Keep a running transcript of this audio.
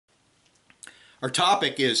Our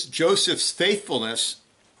topic is Joseph's faithfulness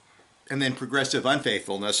and then progressive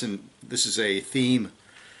unfaithfulness, and this is a theme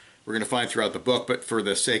we're going to find throughout the book, but for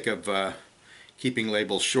the sake of keeping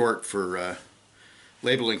labels short for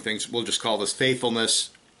labeling things, we'll just call this faithfulness,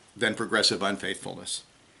 then progressive unfaithfulness.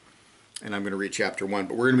 And I'm going to read chapter 1,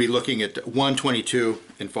 but we're going to be looking at 1:22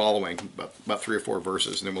 and following, about 3 or 4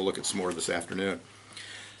 verses, and then we'll look at some more this afternoon.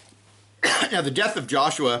 Now, after the death of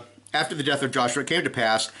Joshua, it came to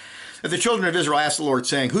pass that the children of Israel asked the Lord,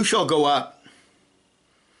 saying, Who shall go up?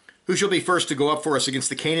 Who shall be first to go up for us against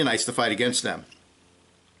the Canaanites to fight against them?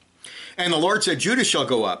 And the Lord said, Judah shall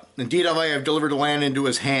go up. Indeed, I have delivered the land into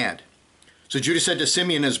his hand. So Judah said to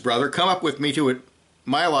Simeon his brother, Come up with me to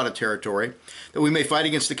my allotted territory, that we may fight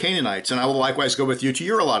against the Canaanites, and I will likewise go with you to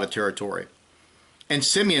your allotted territory. And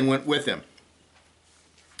Simeon went with him.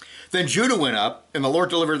 Then Judah went up, and the Lord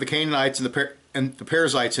delivered the Canaanites and the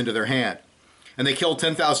Perizzites into their hand. And they killed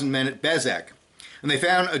 10,000 men at Bezek. And they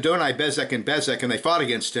found Adoni-Bezek in Bezek, and they fought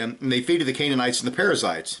against him, and they defeated the Canaanites and the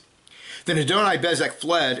Perizzites. Then Adoni-Bezek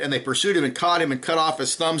fled, and they pursued him and caught him and cut off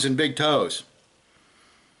his thumbs and big toes.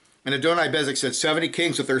 And Adoni-Bezek said, 70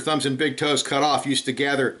 kings with their thumbs and big toes cut off used to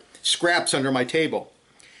gather scraps under my table.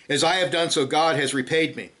 As I have done, so God has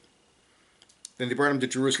repaid me. Then they brought him to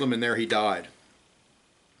Jerusalem, and there he died.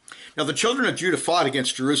 Now the children of Judah fought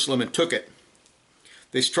against Jerusalem and took it.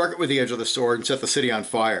 They struck it with the edge of the sword and set the city on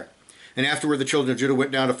fire. And afterward the children of Judah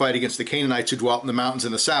went down to fight against the Canaanites who dwelt in the mountains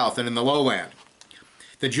in the south and in the lowland.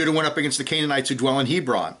 Then Judah went up against the Canaanites who dwell in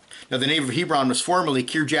Hebron. Now the name of Hebron was formerly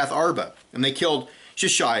Kirjath Arba, and they killed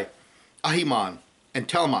Shishai, Ahiman, and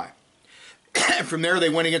Talmai. And from there they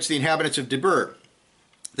went against the inhabitants of Debir.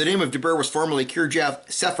 The name of Debir was formerly Kirjath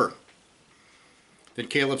Sepher. Then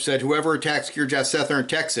Caleb said, Whoever attacks Kirjath Sepher and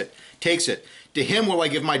takes it, to him will I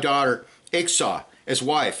give my daughter Achsah as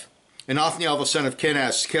wife. And Othniel the son of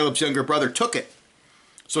Kenaz, Caleb's younger brother, took it.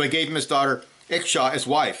 So he gave him his daughter Achsah as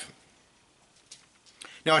wife.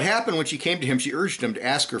 Now it happened when she came to him, she urged him to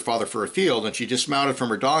ask her father for a field, and she dismounted from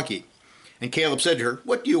her donkey. And Caleb said to her,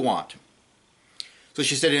 What do you want? So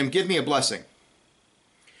she said to him, Give me a blessing.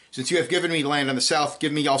 Since you have given me land in the south,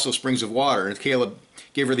 give me also springs of water. And Caleb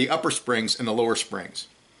gave her the upper springs and the lower springs.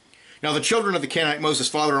 Now the children of the Canaanite Moses'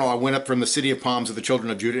 father-in-law went up from the city of palms of the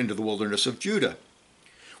children of Judah into the wilderness of Judah,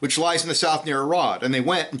 which lies in the south near Arad. And they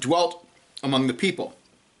went and dwelt among the people.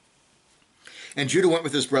 And Judah went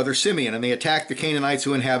with his brother Simeon, and they attacked the Canaanites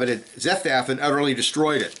who inhabited Zephath and utterly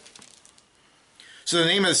destroyed it. So the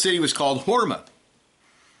name of the city was called Hormah.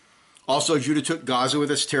 Also Judah took Gaza with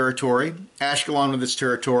its territory, Ashkelon with its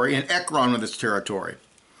territory, and Ekron with its territory.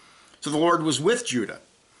 So the Lord was with Judah.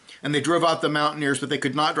 And they drove out the mountaineers, but they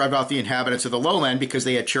could not drive out the inhabitants of the lowland because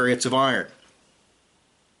they had chariots of iron.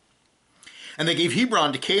 And they gave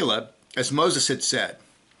Hebron to Caleb, as Moses had said.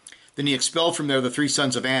 Then he expelled from there the 3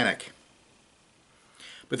 sons of Anak.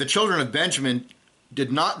 But the children of Benjamin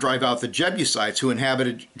did not drive out the Jebusites who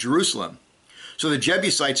inhabited Jerusalem. So the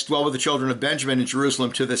Jebusites dwell with the children of Benjamin in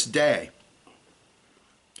Jerusalem to this day.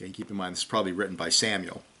 Okay, keep in mind this is probably written by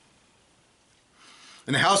Samuel.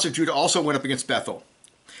 And the house of Judah also went up against Bethel,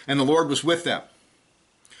 and the Lord was with them.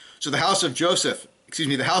 So the house of Joseph,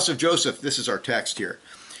 this is our text here.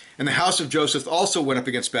 And the house of Joseph also went up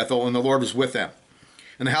against Bethel, and the Lord was with them.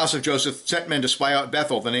 And the house of Joseph sent men to spy out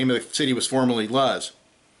Bethel. The name of the city was formerly Luz.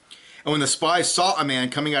 And when the spies saw a man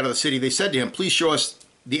coming out of the city, they said to him, Please show us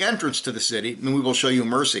the entrance to the city, and we will show you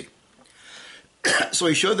mercy. So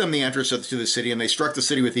he showed them the entrance to the city, and they struck the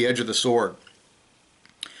city with the edge of the sword.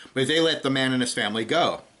 But they let the man and his family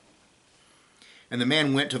go. And the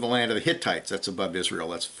man went to the land of the Hittites, that's above Israel,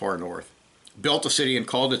 that's far north, built a city and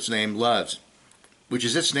called its name Luz, which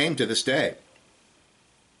is its name to this day.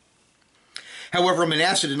 However,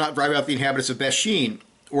 Manasseh did not drive out the inhabitants of Bethshean,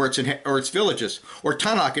 or its villages, or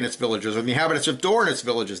Tanakh and its villages, or the inhabitants of Dor and its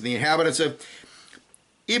villages, and the inhabitants of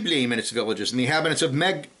Ibleam and its villages, and the inhabitants of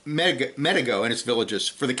Medigo and its villages,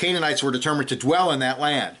 for the Canaanites were determined to dwell in that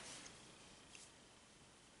land.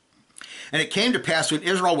 And it came to pass when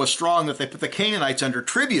Israel was strong that they put the Canaanites under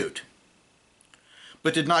tribute,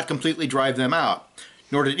 but did not completely drive them out.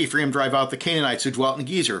 Nor did Ephraim drive out the Canaanites who dwelt in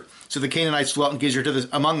Gezer. So the Canaanites dwelt in Gezer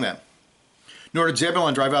among them. Nor did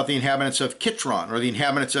Zebulun drive out the inhabitants of Kitron, or the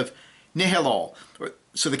inhabitants of Nehalol.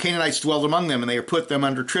 So the Canaanites dwelled among them, and they put them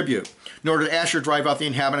under tribute. Nor did Asher drive out the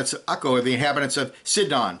inhabitants of Akko, or the inhabitants of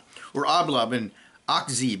Sidon, or Ablab, and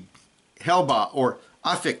Achzib, Helba, or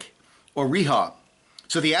Aphik, or Rehob.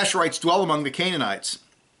 So the Asherites dwell among the Canaanites,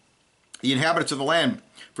 the inhabitants of the land,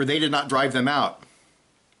 for they did not drive them out.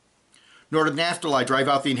 Nor did Naphtali drive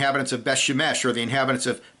out the inhabitants of Beth Shemesh, or the inhabitants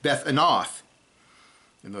of Beth Anath.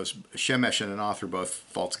 And those Shemesh and Anath are both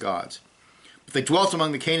false gods. They dwelt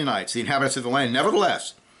among the Canaanites, the inhabitants of the land.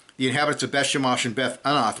 Nevertheless, the inhabitants of Beth Shemesh and Beth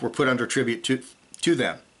Anath were put under tribute to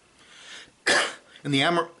them. And the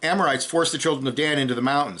Amorites forced the children of Dan into the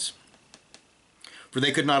mountains, for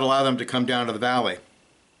they could not allow them to come down to the valley.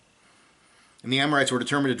 And the Amorites were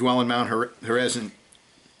determined to dwell in Mount Perez and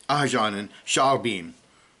Ahajan and Shaalbim.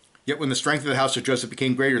 Yet when the strength of the house of Joseph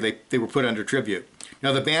became greater, they were put under tribute.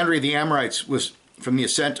 Now the boundary of the Amorites was from the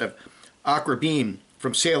ascent of Akrabim,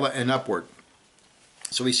 from Selah and upward.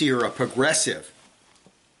 So we see here a progressive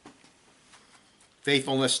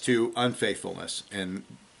faithfulness to unfaithfulness, and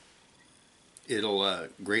it'll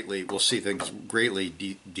we'll see things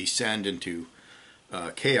greatly descend into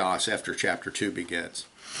chaos after chapter 2 begins.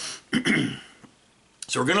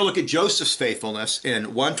 So we're going to look at Joseph's faithfulness in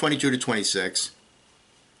 1:22-26,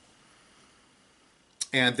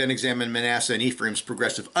 and then examine Manasseh and Ephraim's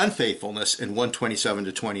progressive unfaithfulness in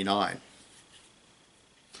 1:27-29.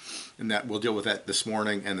 And that we'll deal with that this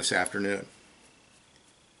morning and this afternoon.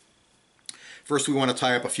 First, we want to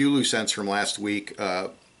tie up a few loose ends from last week. I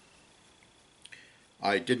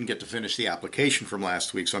didn't get to finish the application from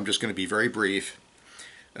last week, so I'm just going to be very brief.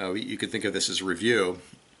 You could think of this as a review,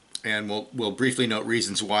 and we'll briefly note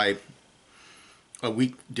reasons why a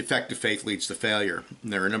weak, defective faith leads to failure.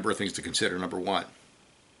 And there are a number of things to consider. Number one,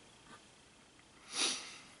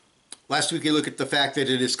 last week we looked at the fact that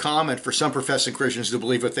it is common for some professing Christians to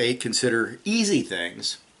believe what they consider easy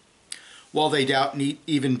things, while they doubt and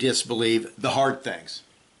even disbelieve the hard things.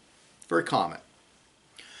 Very common.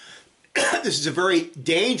 This is a very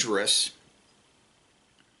dangerous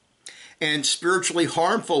and spiritually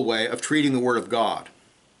harmful way of treating the Word of God.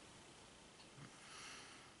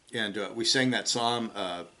 And we sang that psalm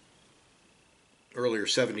earlier,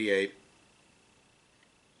 78.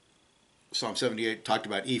 Psalm 78 talked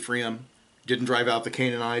about Ephraim didn't drive out the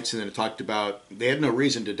Canaanites, and then it talked about they had no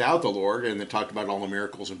reason to doubt the Lord, and it talked about all the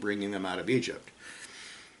miracles and bringing them out of Egypt.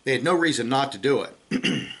 They had no reason not to do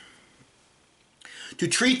it. To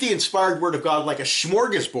treat the inspired Word of God like a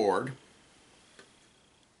smorgasbord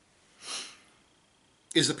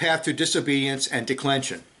is the path to disobedience and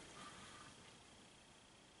declension.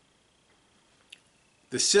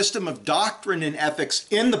 The system of doctrine and ethics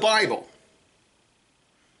in the Bible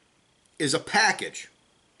is a package,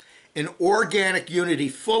 an organic unity,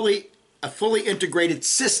 a fully integrated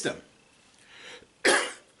system.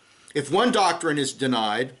 If one doctrine is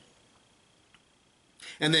denied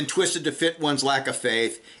and then twisted to fit one's lack of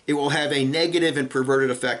faith, it will have a negative and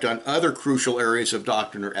perverted effect on other crucial areas of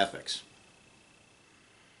doctrine or ethics.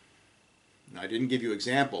 Now, I didn't give you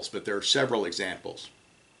examples, but there are several examples.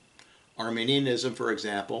 Arminianism, for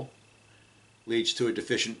example, leads to a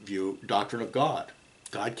deficient doctrine of God.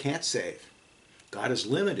 God can't save. God is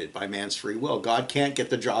limited by man's free will. God can't get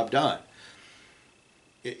the job done.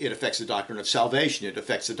 It affects the doctrine of salvation. It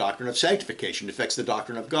affects the doctrine of sanctification. It affects the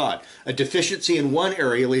doctrine of God. A deficiency in one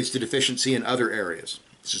area leads to deficiency in other areas.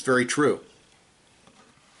 This is very true.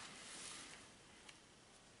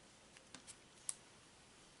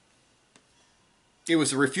 It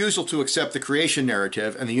was the refusal to accept the creation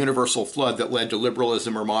narrative and the universal flood that led to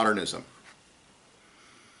liberalism or modernism.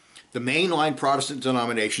 The mainline Protestant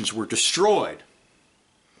denominations were destroyed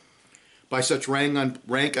by such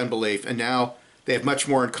rank unbelief, and now they have much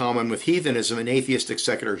more in common with heathenism and atheistic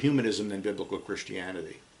secular humanism than biblical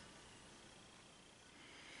Christianity.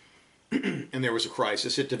 And there was a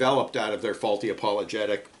crisis. It developed out of their faulty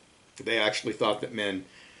apologetic. They actually thought that men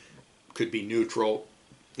could be neutral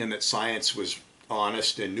and that science was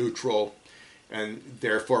honest and neutral. And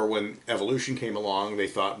therefore, when evolution came along, they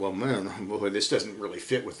thought, well, man, this doesn't really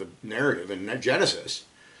fit with the narrative in Genesis.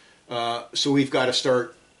 So we've got to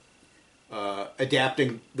start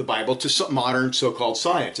adapting the Bible to modern so-called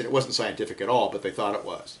science. And it wasn't scientific at all, but they thought it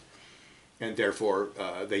was. And therefore,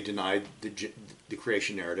 they denied the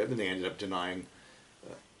creation narrative, and they ended up denying,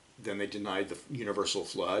 then they denied the universal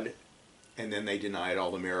flood, and then they denied all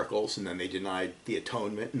the miracles, and then they denied the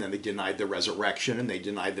atonement, and then they denied the resurrection, and they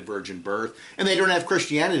denied the virgin birth. And they don't have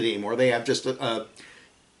Christianity anymore. They have just a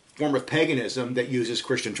form of paganism that uses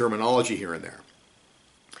Christian terminology here and there.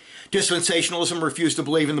 Dispensationalism refused to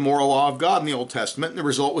believe in the moral law of God in the Old Testament, and the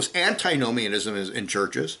result was antinomianism in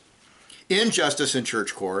churches, injustice in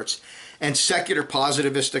church courts, and secular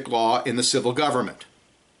positivistic law in the civil government.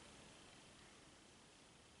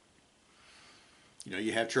 You know,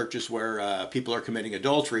 you have churches where people are committing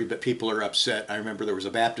adultery, but people are upset. I remember there was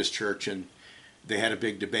a Baptist church, and they had a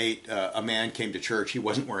big debate. A man came to church. He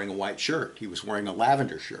wasn't wearing a white shirt. He was wearing a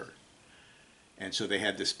lavender shirt. And so they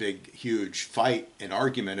had this big, huge fight and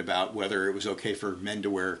argument about whether it was okay for men to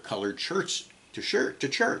wear colored shirts to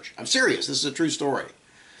church. I'm serious. This is a true story.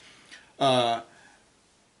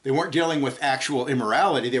 They weren't dealing with actual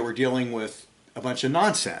immorality. They were dealing with a bunch of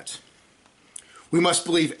nonsense. We must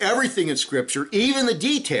believe everything in Scripture, even the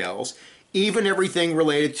details, even everything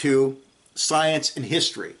related to science and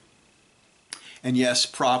history. And yes,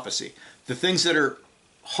 prophecy. The things that are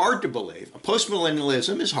hard to believe.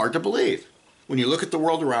 Postmillennialism is hard to believe. When you look at the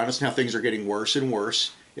world around us and how things are getting worse and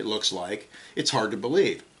worse, it looks like, it's hard to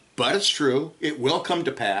believe. But it's true. It will come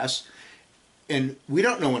to pass. And we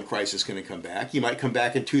don't know when Christ is going to come back. He might come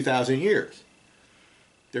back in 2,000 years.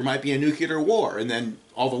 There might be a nuclear war, and then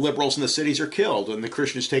all the liberals in the cities are killed, and the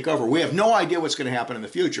Christians take over. We have no idea what's going to happen in the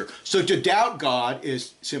future. So to doubt God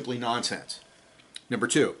is simply nonsense. Number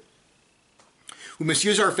two, we must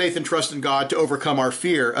use our faith and trust in God to overcome our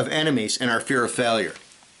fear of enemies and our fear of failure.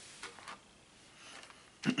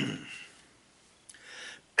 The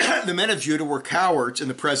men of Judah were cowards in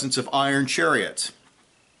the presence of iron chariots.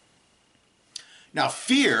 Now,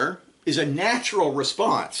 fear is a natural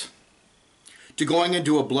response to going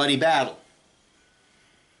into a bloody battle.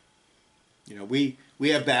 You know, we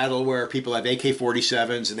have battle where people have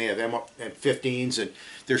AK-47s and they have M15s and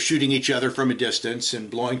they're shooting each other from a distance and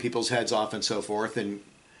blowing people's heads off and so forth. And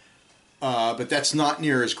but that's not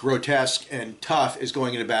near as grotesque and tough as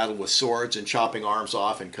going into battle with swords and chopping arms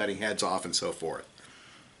off and cutting heads off and so forth.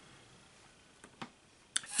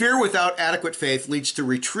 Fear without adequate faith leads to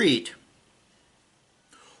retreat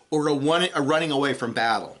or a running away from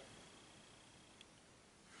battle.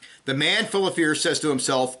 The man full of fear says to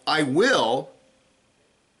himself, I will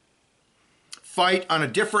fight on a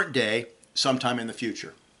different day sometime in the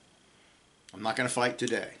future. I'm not going to fight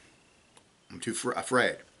today. I'm too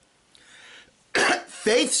afraid.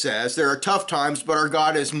 Faith says there are tough times, but our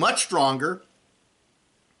God is much stronger.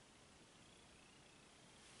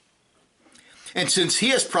 And since he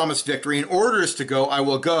has promised victory, in order us to go, I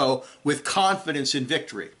will go with confidence in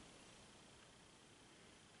victory.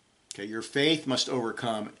 Okay, your faith must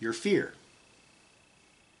overcome your fear.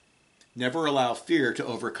 Never allow fear to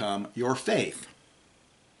overcome your faith.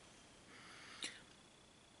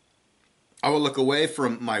 I will look away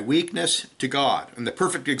from my weakness to God. And the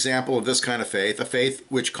perfect example of this kind of faith, a faith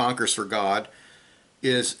which conquers for God,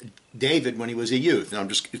 is David when he was a youth. Now,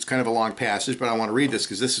 it's kind of a long passage, but I want to read this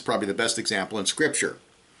because this is probably the best example in Scripture.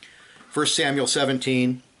 1 Samuel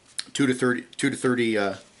 17, 2 to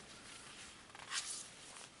 30.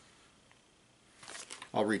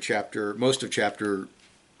 I'll read most of chapter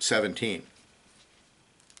 17.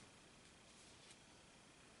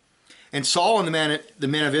 And Saul and the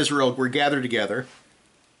men of Israel were gathered together,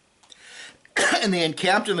 and they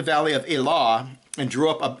encamped in the valley of Elah and drew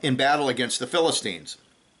up in battle against the Philistines.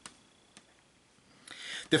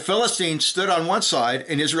 The Philistines stood on one side,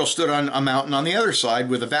 and Israel stood on a mountain on the other side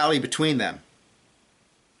with a valley between them.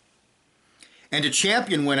 And a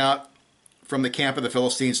champion went out from the camp of the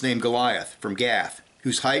Philistines named Goliath from Gath,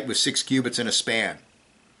 whose height was 6 cubits and a span.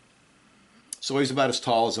 So he's about as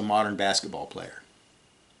tall as a modern basketball player.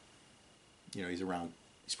 You know, he's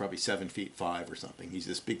probably 7'5" or something. He's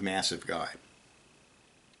this big, massive guy.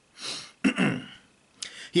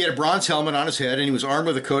 He had a bronze helmet on his head, and he was armed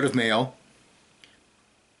with a coat of mail.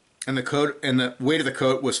 And the weight of the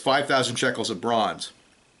coat was 5,000 shekels of bronze.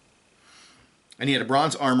 And he had a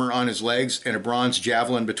bronze armor on his legs and a bronze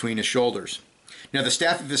javelin between his shoulders. Now the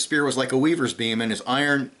staff of his spear was like a weaver's beam, and his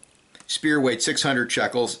iron spear weighed 600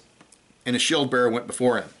 shekels, and a shield bearer went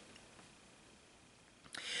before him.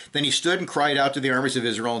 Then he stood and cried out to the armies of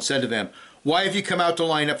Israel and said to them, Why have you come out to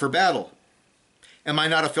line up for battle? Am I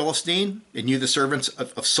not a Philistine, and you the servants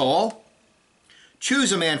of Saul?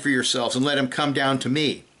 Choose a man for yourselves and let him come down to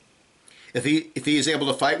me. If he is able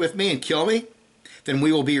to fight with me and kill me, then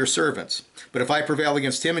we will be your servants. But if I prevail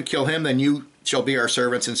against him and kill him, then you shall be our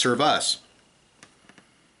servants and serve us.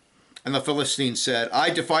 And the Philistines said, I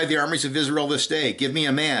defy the armies of Israel this day. Give me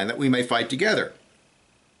a man that we may fight together.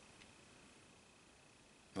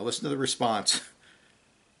 Now listen to the response.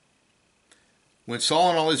 When Saul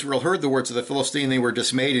and all Israel heard the words of the Philistine, they were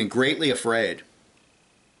dismayed and greatly afraid.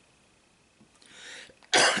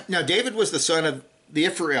 Now David was the son of the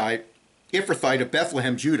Ephrathite of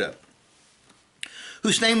Bethlehem, Judah,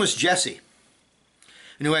 whose name was Jesse,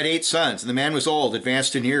 and who had 8 sons. And the man was old,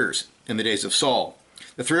 advanced in years, in the days of Saul.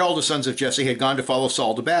 The 3 oldest sons of Jesse had gone to follow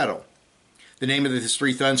Saul to battle. The name of his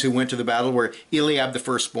 3 sons who went to the battle were Eliab the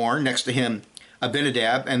firstborn, next to him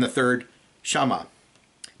Abinadab, and the third Shammah.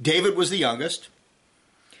 David was the youngest,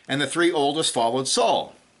 and the 3 oldest followed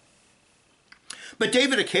Saul. But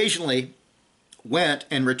David occasionally went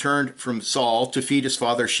and returned from Saul to feed his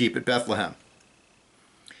father's sheep at Bethlehem.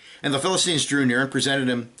 And the Philistine drew near and presented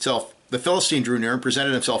himself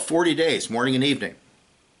 40 days, morning and evening.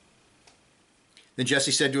 Then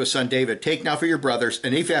Jesse said to his son David, "Take now for your brothers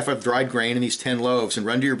an ephah of dried grain and these 10 loaves, and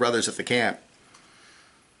run to your brothers at the camp.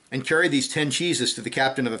 And carry these 10 cheeses to the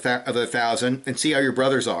captain of the 1,000, and see how your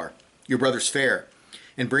brothers fare,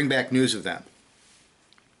 and bring back news of them."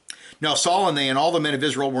 Now Saul and they and all the men of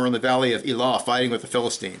Israel were in the valley of Elah fighting with the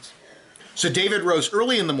Philistines. So David rose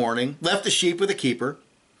early in the morning, left the sheep with the keeper,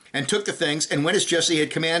 and took the things, and went as Jesse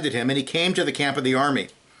had commanded him, and he came to the camp of the army,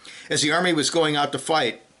 as the army was going out to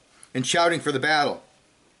fight, and shouting for the battle.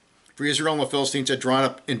 For Israel and the Philistines had drawn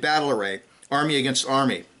up in battle array, army against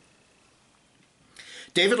army.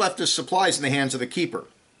 David left his supplies in the hands of the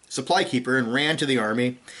supply keeper, and ran to the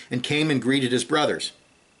army, and came and greeted his brothers.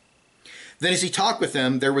 Then as he talked with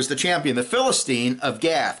them, there was the champion, the Philistine of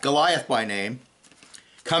Gath, Goliath by name,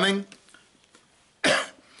 coming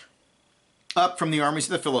up from the armies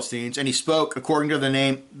of the Philistines, and he spoke according to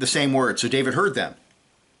the same word. So David heard them.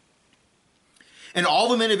 And all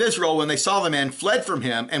the men of Israel, when they saw the man, fled from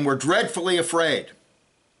him and were dreadfully afraid.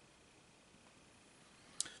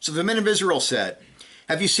 So the men of Israel said,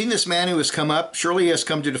 "Have you seen this man who has come up? Surely he has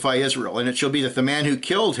come to defy Israel. And it shall be that the man who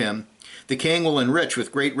killed him, the king will enrich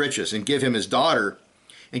with great riches, and give him his daughter,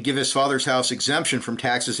 and give his father's house exemption from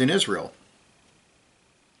taxes in Israel."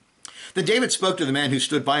 Then David spoke to the man who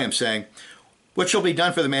stood by him, saying, "What shall be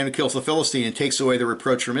done for the man who kills the Philistine and takes away the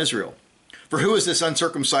reproach from Israel? For who is this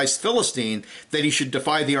uncircumcised Philistine that he should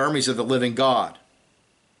defy the armies of the living God?"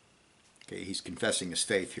 Okay, he's confessing his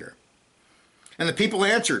faith here. And the people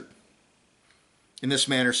answered in this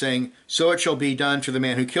manner, saying, "So it shall be done for the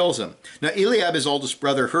man who kills him." Now Eliab, his oldest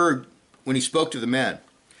brother, heard when he spoke to the men.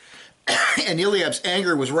 And Eliab's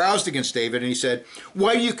anger was roused against David, and he said,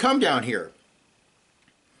 "Why do you come down here?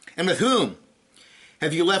 And with whom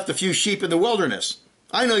have you left the few sheep in the wilderness?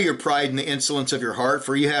 I know your pride and the insolence of your heart,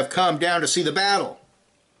 for you have come down to see the battle."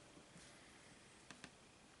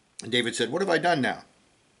 And David said, "What have I done now?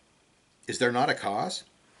 Is there not a cause?"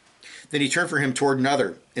 Then he turned for him toward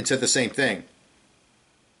another and said the same thing.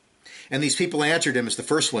 And these people answered him as the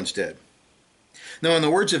first ones did. Now when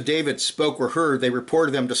the words of David spoke were heard, they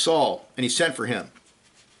reported them to Saul, and he sent for him.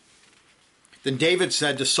 Then David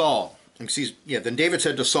said to Saul,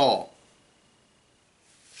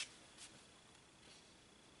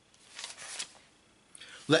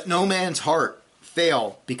 "Let no man's heart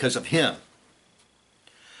fail because of him.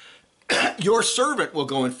 Your servant will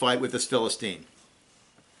go and fight with this Philistine."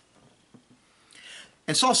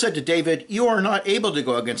 And Saul said to David, "You are not able to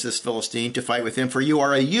go against this Philistine to fight with him, for you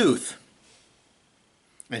are a youth,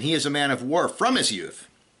 and he is a man of war from his youth."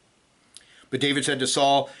 But David said to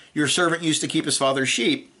Saul, "Your servant used to keep his father's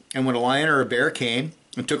sheep, and when a lion or a bear came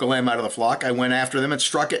and took a lamb out of the flock, I went after them and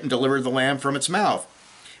struck it and delivered the lamb from its mouth.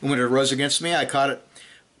 And when it arose against me, I caught it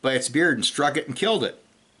by its beard and struck it and killed it.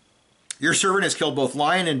 Your servant has killed both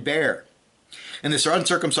lion and bear. And this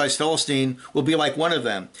uncircumcised Philistine will be like one of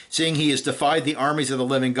them, seeing he has defied the armies of the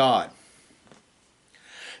living God."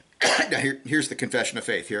 Now here's the confession of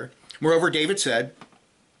faith here. Moreover, David said,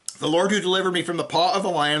 "The Lord who delivered me from the paw of the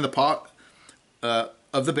lion and the paw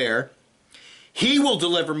of the bear, he will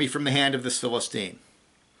deliver me from the hand of this Philistine."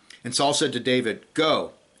 And Saul said to David,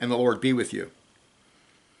 "Go, and the Lord be with you."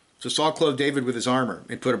 So Saul clothed David with his armor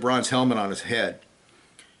and put a bronze helmet on his head.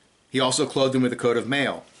 He also clothed him with a coat of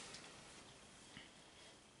mail.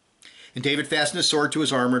 And David fastened his sword to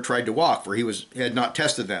his armor and tried to walk, for he had not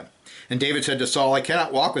tested them. And David said to Saul, "I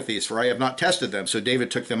cannot walk with these, for I have not tested them." So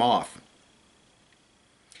David took them off.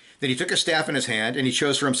 Then he took a staff in his hand, and he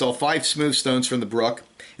chose for himself 5 smooth stones from the brook,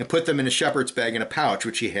 and put them in a shepherd's bag in a pouch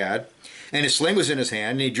which he had. And his sling was in his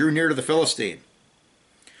hand, and he drew near to the Philistine.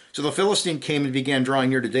 So the Philistine came and began drawing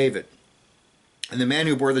near to David. And the man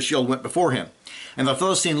who bore the shield went before him. And the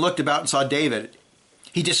Philistine looked about and saw David.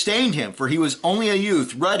 He disdained him, for he was only a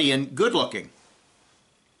youth, ruddy and good-looking.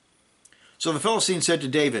 So the Philistine said to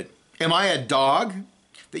David, "Am I a dog,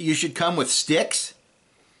 that you should come with sticks?"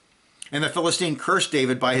 And the Philistine cursed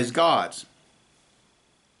David by his gods.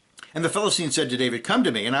 And the Philistine said to David, "Come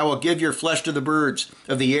to me, and I will give your flesh to the birds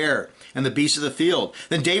of the air and the beasts of the field."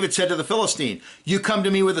 Then David said to the Philistine, "You come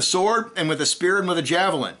to me with a sword and with a spear and with a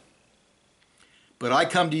javelin. But I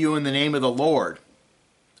come to you in the name of the Lord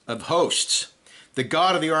of hosts, the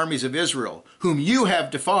God of the armies of Israel, whom you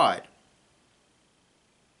have defied.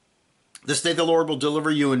 This day the Lord will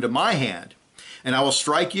deliver you into my hand, and I will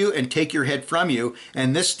strike you and take your head from you.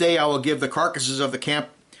 And this day I will give the carcasses of the camp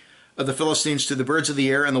of the Philistines to the birds of the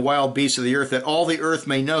air and the wild beasts of the earth, that all the earth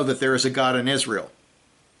may know that there is a God in Israel.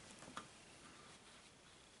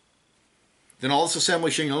 Then all this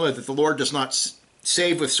assembly shall know that the Lord does not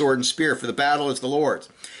save with sword and spear, for the battle is the Lord's,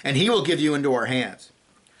 and he will give you into our hands."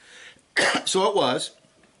 So it was,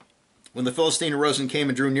 When the Philistine arose and came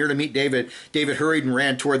and drew near to meet David, David hurried and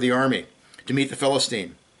ran toward the army to meet the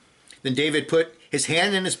Philistine. Then David put his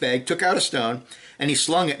hand in his bag, took out a stone, and he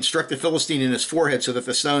slung it and struck the Philistine in his forehead so that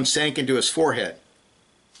the stone sank into his forehead.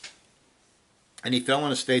 And he fell on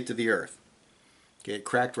his face to the earth. Okay, it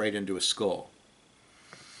cracked right into his skull.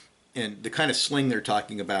 And the kind of sling they're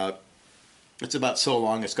talking about, it's about so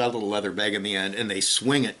long, it's got a little leather bag in the end, and they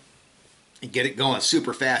swing it and get it going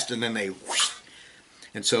super fast, and then they whoosh.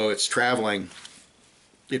 And so it's traveling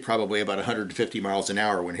at probably about 150 miles an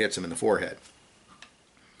hour when it hits him in the forehead.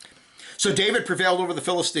 So David prevailed over the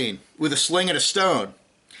Philistine with a sling and a stone,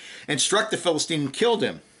 and struck the Philistine and killed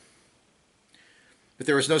him. But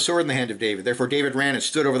there was no sword in the hand of David. Therefore David ran and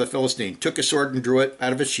stood over the Philistine, took his sword and drew it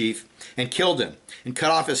out of its sheath, and killed him, and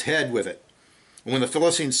cut off his head with it. And when the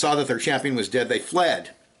Philistines saw that their champion was dead, they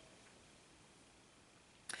fled.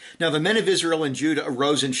 Now the men of Israel and Judah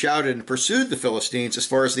arose and shouted and pursued the Philistines as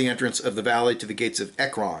far as the entrance of the valley to the gates of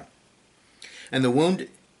Ekron. And the wounded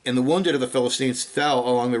of the Philistines fell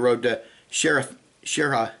along the road to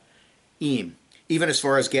Sheraim, even as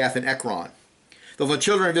far as Gath and Ekron. Though the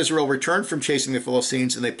children of Israel returned from chasing the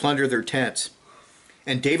Philistines, and they plundered their tents.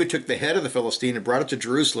 And David took the head of the Philistine and brought it to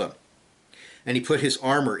Jerusalem, and he put his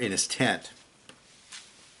armor in his tent.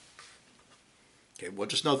 Okay, well,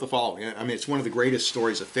 just note the following. I mean, it's one of the greatest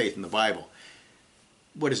stories of faith in the Bible.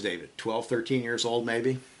 What is David? 12, 13 years old,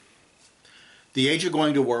 maybe? The age of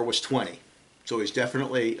going to war was 20, so he's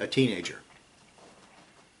definitely a teenager.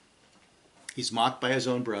 He's mocked by his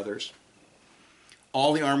own brothers.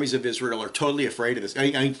 All the armies of Israel are totally afraid of this. I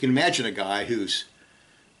mean, you can imagine a guy who's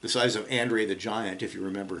the size of Andre the Giant, if you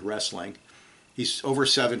remember wrestling. He's over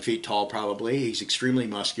 7 feet tall, probably. He's extremely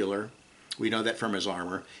muscular. We know that from his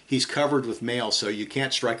armor. He's covered with mail, so you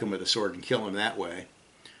can't strike him with a sword and kill him that way.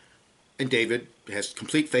 And David has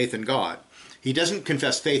complete faith in God. He doesn't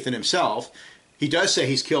confess faith in himself. He does say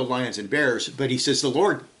he's killed lions and bears, but he says, the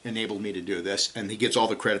Lord enabled me to do this, and he gives all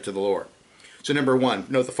the credit to the Lord. So number one,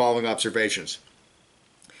 note the following observations.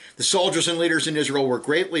 The soldiers and leaders in Israel were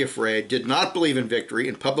greatly afraid, did not believe in victory,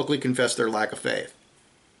 and publicly confessed their lack of faith.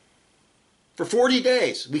 For 40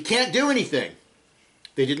 days, we can't do anything.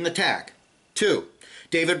 They didn't attack. 2,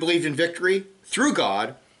 David believed in victory through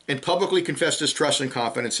God and publicly confessed his trust and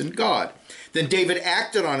confidence in God. Then David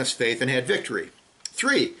acted on his faith and had victory.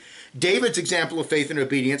 3, David's example of faith and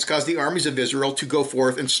obedience caused the armies of Israel to go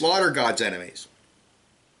forth and slaughter God's enemies.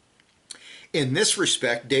 In this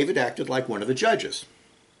respect, David acted like one of the judges.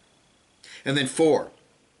 And then 4,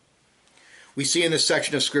 we see in this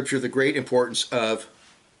section of Scripture the great importance of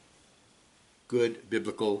good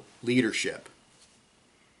biblical leadership.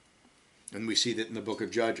 And we see that in the book of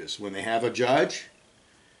Judges. When they have a judge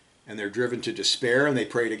and they're driven to despair and they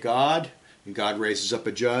pray to God and God raises up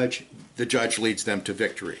a judge, the judge leads them to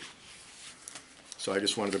victory. So I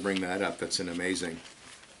just wanted to bring that up. That's an amazing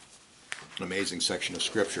section of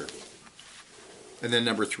Scripture. And then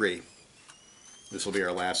number 3. This will be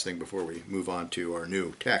our last thing before we move on to our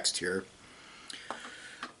new text here.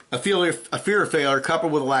 A fear of failure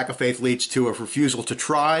coupled with a lack of faith leads to a refusal to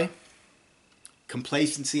try,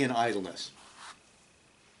 complacency, and idleness.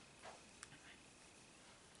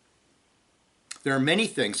 There are many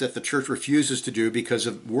things that the church refuses to do because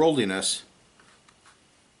of worldliness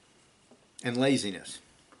and laziness.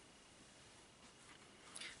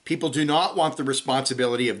 People do not want the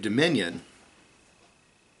responsibility of dominion,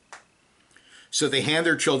 so they hand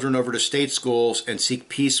their children over to state schools and seek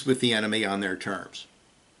peace with the enemy on their terms.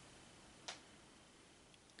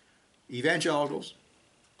 Evangelicals,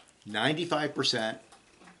 95%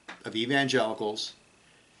 of evangelicals,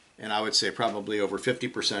 and I would say probably over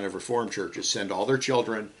 50% of Reformed churches, send all their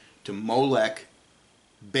children to Molech,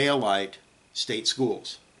 Baalite state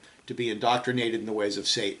schools to be indoctrinated in the ways of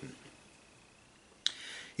Satan.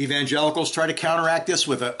 Evangelicals try to counteract this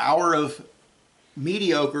with an hour of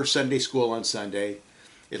mediocre Sunday school on Sunday.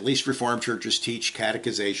 At least Reformed churches teach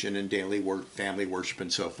catechization and daily family worship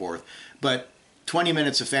and so forth. But 20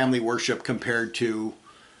 minutes of family worship compared to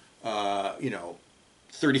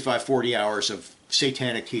 35, 40 hours of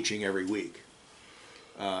satanic teaching every week.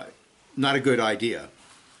 Not a good idea.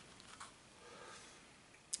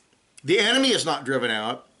 The enemy is not driven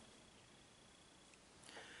out,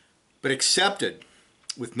 but accepted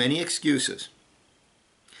with many excuses.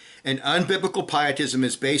 And unbiblical pietism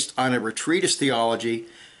is based on a retreatist theology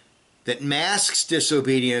that masks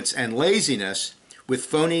disobedience and laziness with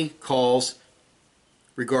phony calls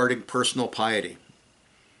regarding personal piety.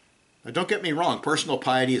 Now, don't get me wrong, personal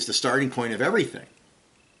piety is the starting point of everything.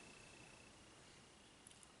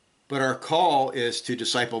 But our call is to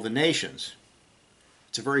disciple the nations.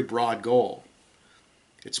 It's a very broad goal.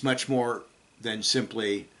 It's much more than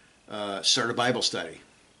simply start a Bible study.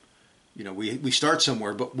 You know, we start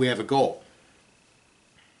somewhere, but we have a goal.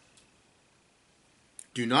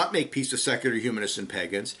 Do not make peace with secular humanists and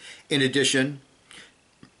pagans. In addition,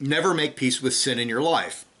 never make peace with sin in your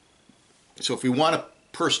life. So if we want a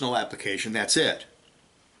personal application, that's it.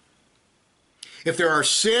 If there are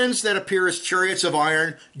sins that appear as chariots of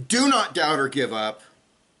iron, do not doubt or give up,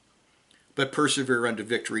 but persevere unto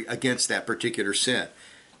victory against that particular sin.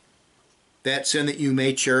 That sin that you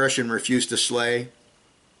may cherish and refuse to slay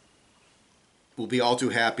will be all too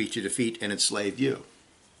happy to defeat and enslave you.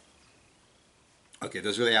 Okay,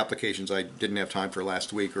 those are the applications I didn't have time for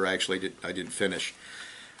last week, or actually I didn't finish.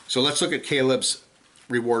 So let's look at Caleb's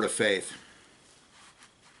reward of faith.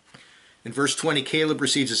 In verse 20, Caleb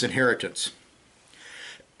receives his inheritance.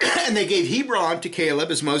 And they gave Hebron to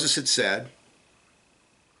Caleb, as Moses had said.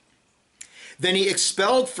 Then he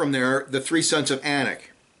expelled from there the 3 sons of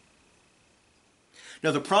Anak.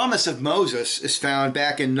 Now the promise of Moses is found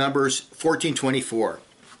back in Numbers 14:24.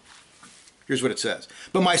 Here's what it says.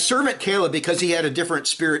 But my servant Caleb, because he had a different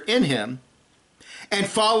spirit in him, and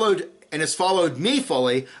has followed me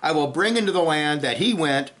fully, I will bring into the land that he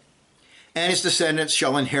went, and his descendants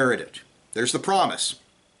shall inherit it. There's the promise.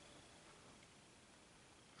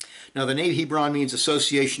 Now the name Hebron means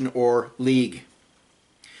association or league.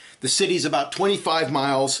 The city is about 25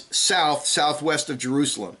 miles southwest of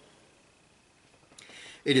Jerusalem.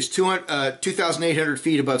 It is 2,800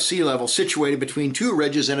 feet above sea level, situated between 2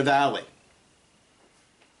 ridges and a valley.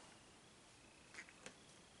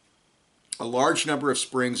 A large number of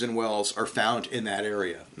springs and wells are found in that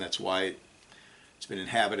area, and that's why it's been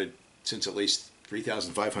inhabited since at least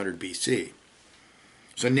 3,500 BC.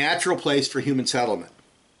 It's a natural place for human settlement.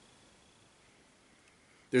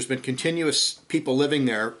 There's been continuous people living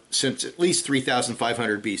there since at least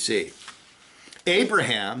 3,500 BC.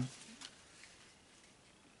 Abraham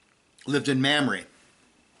lived in Mamre,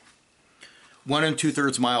 1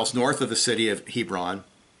 2/3 miles north of the city of Hebron,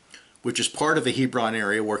 which is part of the Hebron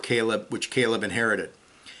area which Caleb inherited.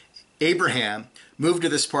 Abraham moved to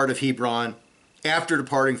this part of Hebron after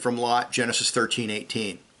departing from Lot, Genesis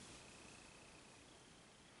 13:18.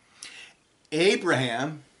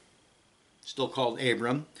 Abraham, still called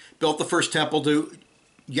Abram, built the first temple to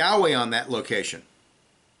Yahweh on that location.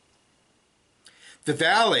 The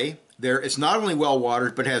valley there is not only well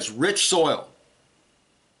watered, but has rich soil.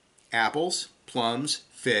 Apples, plums,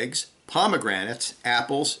 figs, pomegranates,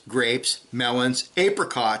 apples, grapes, melons,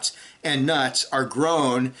 apricots, and nuts are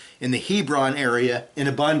grown in the Hebron area in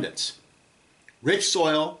abundance. Rich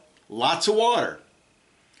soil, lots of water.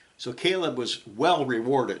 So Caleb was well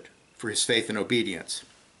rewarded for his faith and obedience.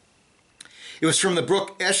 It was from the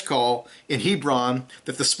brook Eshcol in Hebron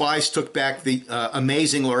that the spies took back the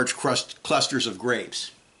amazing large clusters of grapes.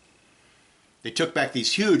 They took back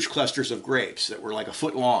these huge clusters of grapes that were like a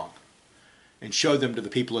foot long and showed them to the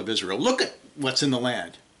people of Israel. Look at what's in the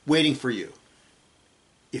land, waiting for you,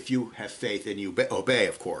 if you have faith and you obey,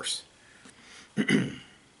 of course.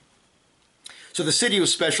 So the city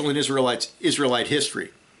was special in Israelite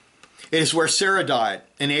history. It is where Sarah died,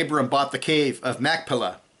 and Abram bought the cave of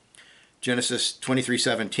Machpelah, Genesis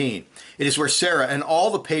 23:17. It is where Sarah and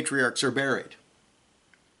all the patriarchs are buried.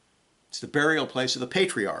 It's the burial place of the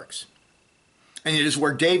patriarchs. And it is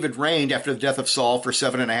where David reigned after the death of Saul for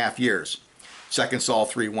 7.5 years. 2 Saul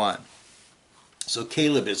 3:1. So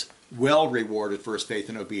Caleb is well rewarded for his faith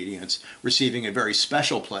and obedience, receiving a very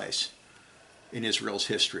special place in Israel's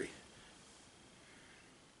history.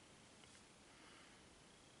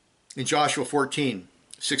 In Joshua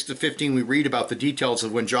 14:6-15, we read about the details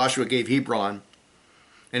of when Joshua gave Hebron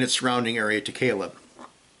and its surrounding area to Caleb.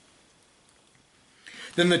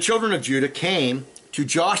 Then the children of Judah came to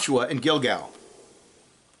Joshua in Gilgal.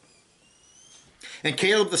 And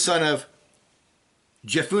Caleb the son of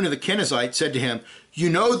Jephunneh the Kenizzite said to him, "You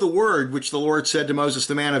know the word which the Lord said to Moses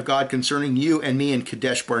the man of God concerning you and me in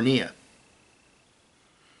Kadesh Barnea.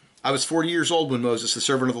 I was 40 years old when Moses, the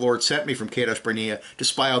servant of the Lord, sent me from Kadesh Barnea to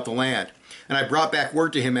spy out the land. And I brought back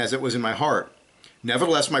word to him as it was in my heart.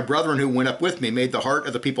 Nevertheless, my brethren who went up with me made the heart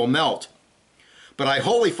of the people melt. But I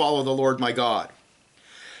wholly follow the Lord my God."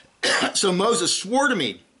 So Moses swore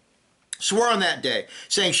on that day,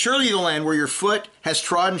 saying, "Surely the land where your foot has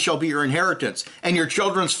trodden shall be your inheritance, and your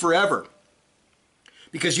children's forever,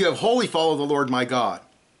 because you have wholly followed the Lord my God.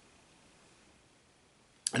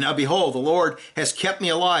 And now behold, the Lord has kept me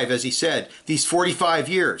alive, as he said, these 45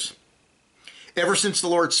 years. Ever since the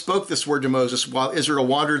Lord spoke this word to Moses while Israel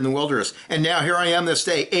wandered in the wilderness. And now here I am this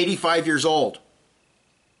day, 85 years old.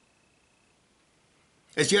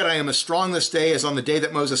 As yet I am as strong this day as on the day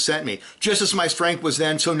that Moses sent me. Just as my strength was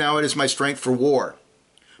then, so now it is my strength for war,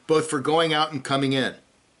 both for going out and coming in.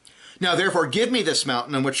 Now therefore give me this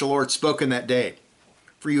mountain on which the Lord spoke in that day.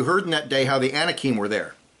 For you heard in that day how the Anakim were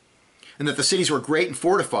there, and that the cities were great and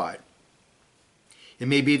fortified. It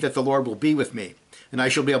may be that the Lord will be with me, and I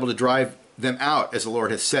shall be able to drive them out, as the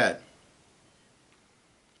Lord hath said.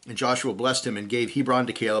 And Joshua blessed him and gave Hebron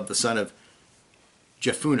to Caleb, the son of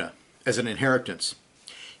Jephunneh, as an inheritance.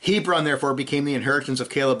 Hebron therefore became the inheritance of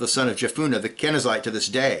Caleb, the son of Jephunneh, the Kenizzite, to this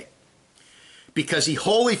day, because he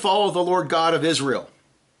wholly followed the Lord God of Israel.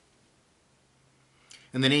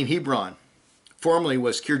 And the name Hebron formerly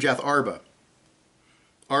was Kirjath Arba.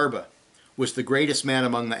 Arba was the greatest man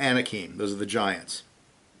among the Anakim, those are the giants.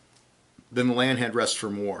 Then the land had rest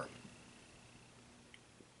from war.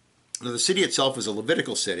 Now the city itself was a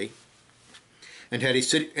Levitical city,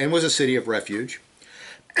 and was a city of refuge.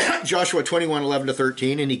 Joshua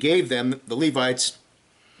 21:11-13, and he gave them, the Levites,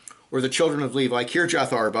 or the children of Levi,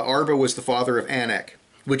 Kirjath Arba. Arba was the father of Anak,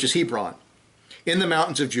 which is Hebron, in the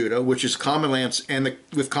mountains of Judah, which is common lands, and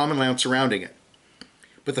with common land surrounding it.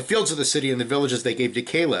 But the fields of the city and the villages they gave to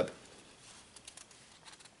Caleb,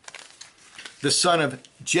 the son of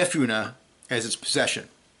Jephunneh, as its possession.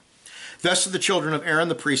 Thus to the children of Aaron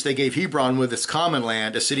the priest they gave Hebron with its common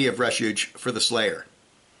land, a city of refuge for the slayer.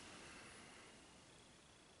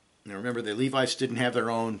 Now remember, the Levites didn't have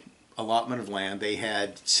their own allotment of land. They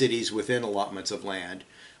had cities within allotments of land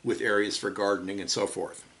with areas for gardening and so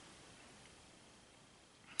forth.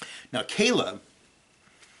 Now Caleb,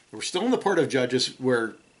 we're still in the part of Judges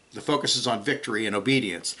where the focus is on victory and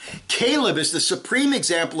obedience. Caleb is the supreme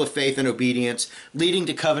example of faith and obedience leading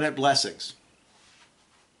to covenant blessings.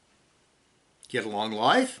 He had a long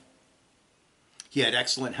life, he had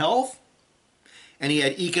excellent health, and he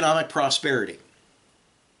had economic prosperity.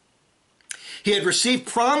 He had received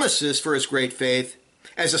promises for his great faith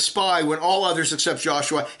as a spy when all others except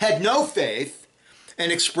Joshua had no faith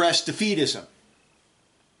and expressed defeatism.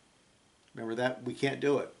 Remember that? We can't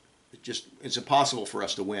do it. It's impossible for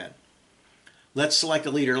us to win. Let's select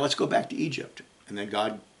a leader. Let's go back to Egypt. And then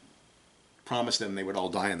God promised them they would all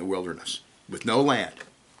die in the wilderness with no land.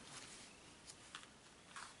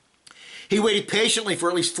 He waited patiently for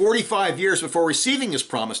at least 45 years before receiving his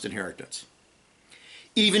promised inheritance.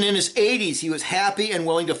 Even in his 80s, he was happy and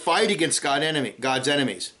willing to fight against God's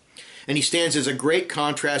enemies. And he stands as a great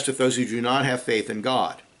contrast with those who do not have faith in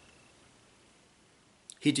God.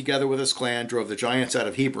 He, together with his clan, drove the giants out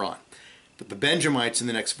of Hebron. But the Benjamites, in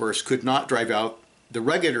the next verse, could not drive out the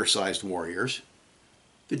regular-sized warriors,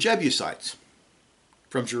 the Jebusites,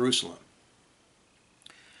 from Jerusalem.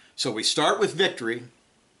 So we start with victory,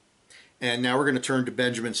 and now we're going to turn to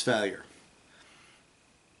Benjamin's failure.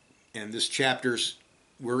 And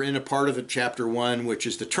we're in a part of chapter 1, which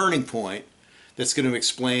is the turning point that's going to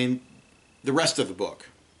explain the rest of the book,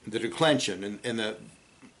 the declension and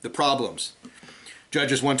the problems.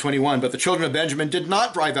 Judges 1:21, but the children of Benjamin did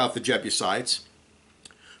not drive out the Jebusites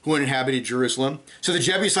who inhabited Jerusalem. So the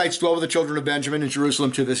Jebusites dwell with the children of Benjamin in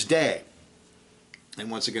Jerusalem to this day. And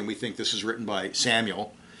once again, we think this is written by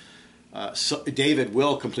Samuel. David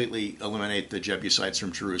will completely eliminate the Jebusites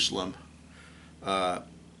from Jerusalem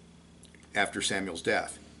after Samuel's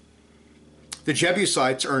death. The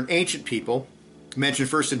Jebusites are an ancient people, mentioned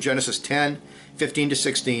first in Genesis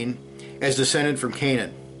 10:15-16, as descended from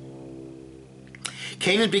Canaan.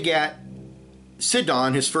 Canaan begat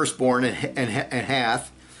Sidon, his firstborn, and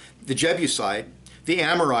Hath, the Jebusite, the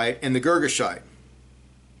Amorite, and the Girgashite.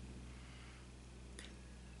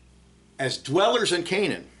 As dwellers in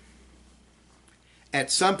Canaan, at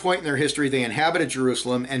some point in their history, they inhabited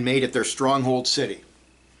Jerusalem and made it their stronghold city.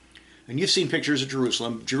 And you've seen pictures of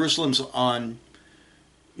Jerusalem. Jerusalem's on,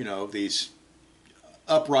 these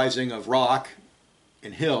uprising of rock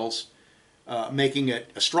and hills, making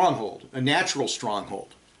it a stronghold, a natural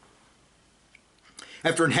stronghold.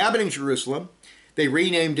 After inhabiting Jerusalem, they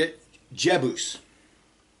renamed it Jebus.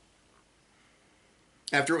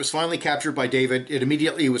 After it was finally captured by David, it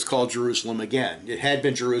immediately was called Jerusalem again. It had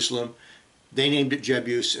been Jerusalem. They named it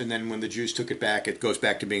Jebus, and then when the Jews took it back, it goes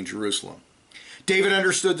back to being Jerusalem. David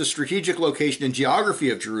understood the strategic location and geography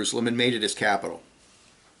of Jerusalem and made it his capital.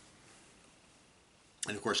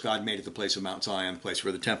 And of course, God made it the place of Mount Zion, the place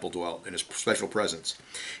where the temple dwelt in his special presence.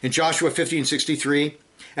 In Joshua 15:63,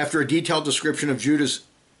 after a detailed description of Judah's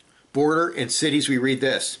border and cities, we read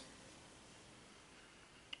this.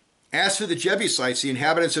 As for the Jebusites, the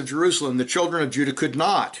inhabitants of Jerusalem, the children of Judah could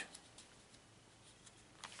not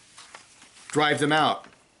drive them out.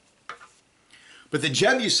 But the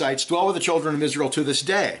Jebusites dwell with the children of Israel to this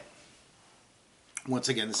day. Once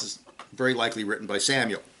again, this is very likely written by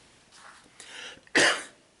Samuel.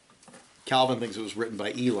 Calvin thinks it was written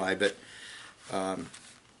by Eli, but I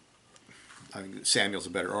think Samuel's a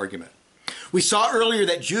better argument. We saw earlier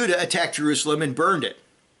that Judah attacked Jerusalem and burned it.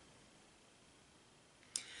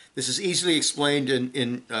 This is easily explained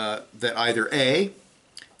in that either A,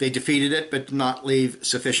 they defeated it but did not leave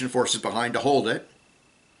sufficient forces behind to hold it.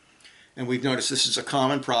 And we've noticed this is a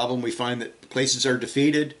common problem. We find that places are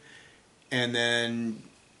defeated and then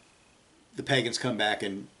the pagans come back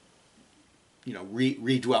and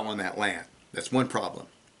redwell on that land. That's one problem.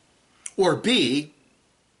 Or B,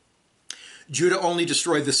 Judah only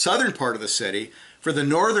destroyed the southern part of the city. For the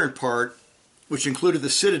northern part, which included the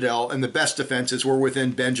citadel and the best defenses, were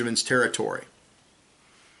within Benjamin's territory.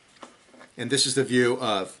 And this is the view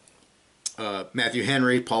of Matthew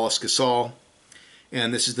Henry, Paulus Gasol,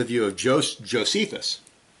 and this is the view of Josephus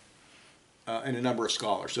and a number of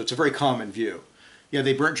scholars. So it's a very common view. Yeah,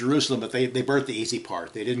 they burnt Jerusalem, but they burnt the easy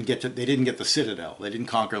part. They didn't get the citadel. They didn't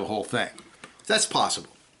conquer the whole thing. That's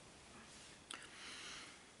possible.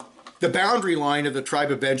 The boundary line of the tribe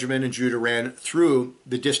of Benjamin and Judah ran through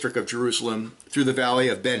the district of Jerusalem, through the valley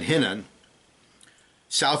of Ben Hinnom,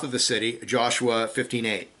 south of the city, Joshua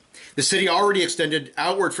 15:8. The city already extended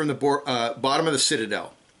outward from the bottom of the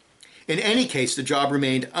citadel. In any case, the job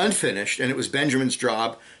remained unfinished, and it was Benjamin's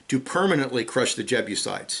job to permanently crush the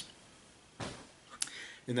Jebusites.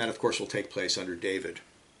 And that, of course, will take place under David,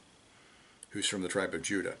 who's from the tribe of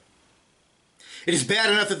Judah. It is bad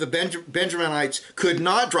enough that the Benjaminites could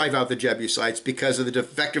not drive out the Jebusites because of the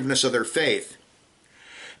defectiveness of their faith.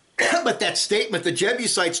 But that statement, the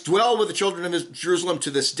Jebusites dwell with the children of Jerusalem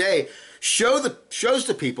to this day, shows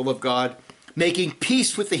the people of God making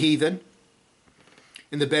peace with the heathen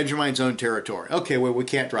in the Benjamines' own territory. Okay, well, we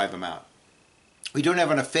can't drive them out. We don't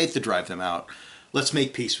have enough faith to drive them out. Let's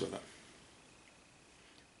make peace with them.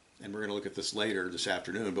 And we're going to look at this later this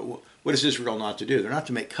afternoon. But what is Israel not to do? They're not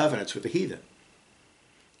to make covenants with the heathen.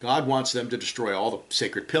 God wants them to destroy all the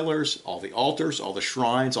sacred pillars, all the altars, all the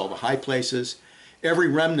shrines, all the high places. Every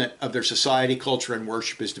remnant of their society, culture, and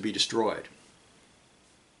worship is to be destroyed.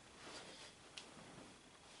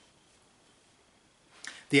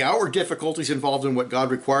 The outward difficulties involved in what God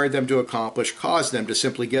required them to accomplish caused them to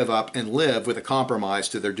simply give up and live with a compromise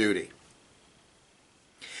to their duty.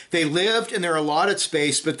 They lived in their allotted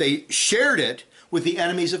space, but they shared it with the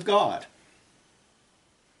enemies of God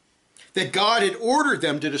that God had ordered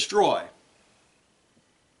them to destroy.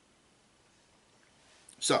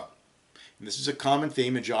 So, and this is a common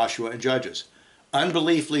theme in Joshua and Judges.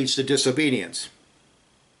 Unbelief leads to disobedience.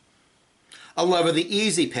 A love of the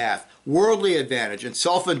easy path, worldly advantage, and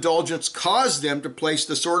self-indulgence caused them to place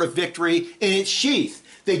the sword of victory in its sheath.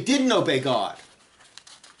 They didn't obey God.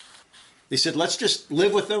 They said, let's just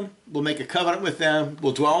live with them. We'll make a covenant with them.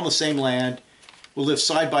 We'll dwell on the same land. We'll live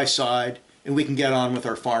side by side, and we can get on with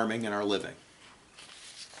our farming and our living.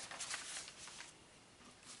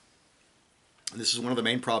 And this is one of the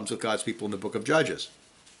main problems with God's people in the book of Judges.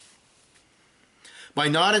 By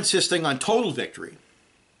not insisting on total victory,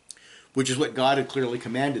 which is what God had clearly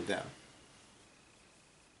commanded them,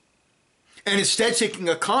 and instead seeking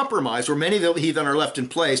a compromise where many of the heathen are left in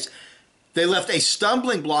place, they left a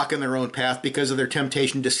stumbling block in their own path because of their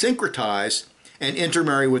temptation to syncretize and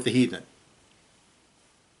intermarry with the heathen.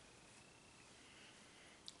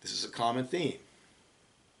 This is a common theme.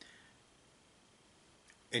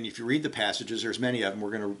 And if you read the passages, there's many of them.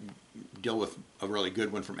 We're going to deal with a really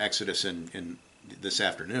good one from Exodus in this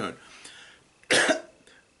afternoon.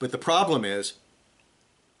 But the problem is,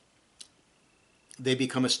 they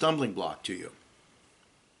become a stumbling block to you.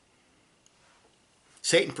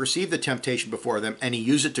 Satan perceived the temptation before them, and he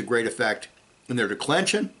used it to great effect in their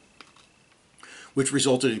declension, which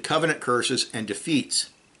resulted in covenant curses and defeats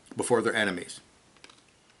before their enemies.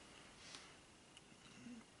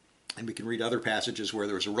 And we can read other passages where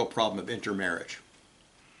there was a real problem of intermarriage.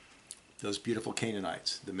 Those beautiful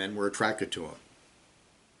Canaanites, the men were attracted to them.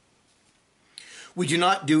 We do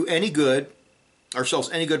not do ourselves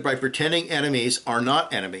any good by pretending enemies are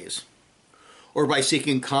not enemies, or by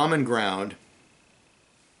seeking common ground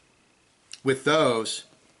with those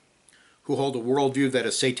who hold a worldview that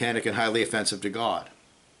is satanic and highly offensive to God.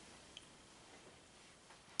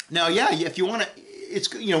 Now, yeah, if you want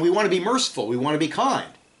to, we want to be merciful, we want to be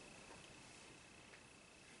kind.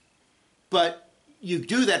 But you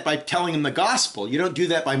do that by telling them the gospel. You don't do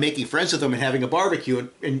that by making friends with them and having a barbecue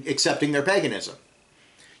and accepting their paganism.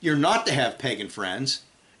 You're not to have pagan friends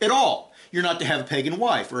at all. You're not to have a pagan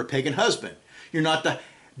wife or a pagan husband. You're not to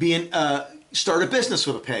start a business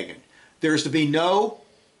with a pagan. There is to be no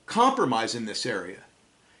compromise in this area.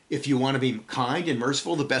 If you want to be kind and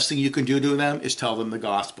merciful, the best thing you can do to them is tell them the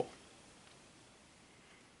gospel.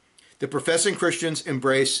 The professing Christians'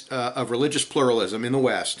 embrace of religious pluralism in the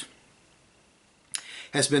West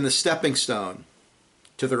has been the stepping stone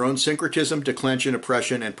to their own syncretism, declension,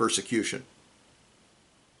 oppression, and persecution.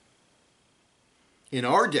 In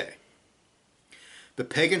our day, the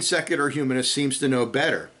pagan secular humanist seems to know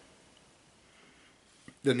better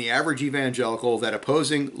than the average evangelical that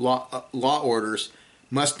opposing law orders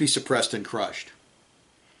must be suppressed and crushed.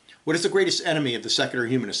 What is the greatest enemy of the secular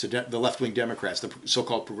humanists, the left-wing Democrats, the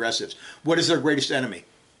so-called progressives? What is their greatest enemy?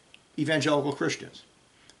 Evangelical Christians.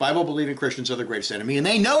 Bible-believing Christians are their greatest enemy, and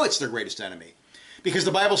they know it's their greatest enemy. Because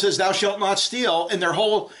the Bible says, thou shalt not steal, and their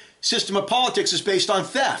whole system of politics is based on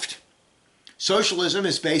theft. Socialism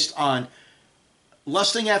is based on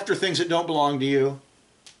lusting after things that don't belong to you,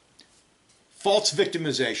 false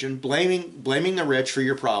victimization, blaming the rich for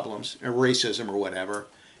your problems, or racism or whatever,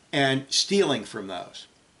 and stealing from those.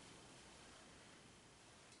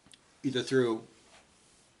 Either through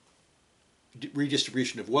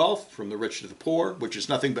redistribution of wealth from the rich to the poor, which is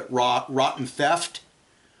nothing but rotten theft,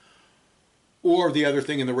 or the other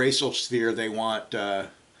thing in the racial sphere, they want to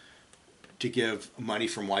give money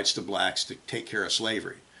from whites to blacks to take care of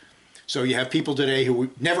slavery. So you have people today who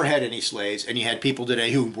never had any slaves, and you had people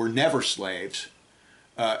today who were never slaves,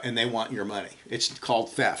 and they want your money. It's called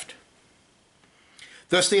theft.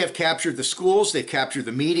 Thus they have captured the schools, they've captured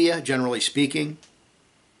the media, generally speaking,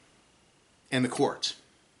 and the courts.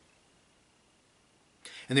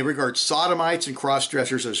 And they regard sodomites and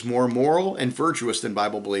cross-dressers as more moral and virtuous than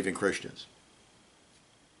Bible-believing Christians.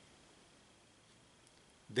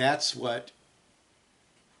 That's what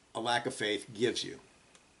a lack of faith gives you.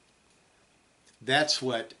 That's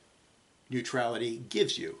what neutrality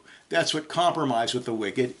gives you. That's what compromise with the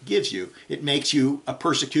wicked gives you. It makes you a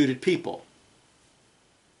persecuted people.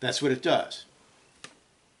 That's what it does.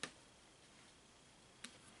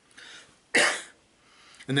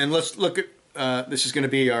 And then let's look at, this is going to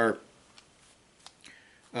be our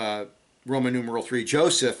Roman numeral 3,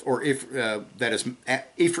 Joseph, or that is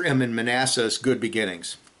Ephraim and Manasseh's good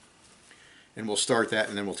beginnings. And we'll start that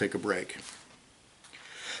and then we'll take a break.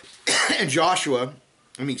 And Judges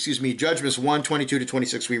 1, 22 to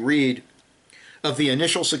 26, we read of the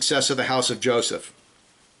initial success of the house of Joseph.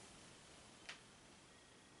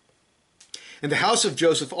 And the house of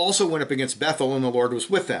Joseph also went up against Bethel, and the Lord was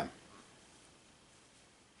with them.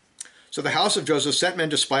 So the house of Joseph sent men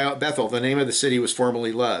to spy out Bethel. The name of the city was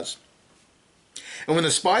formerly Luz. And when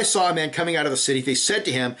the spies saw a man coming out of the city, they said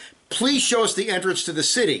to him, please show us the entrance to the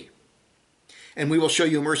city, and we will show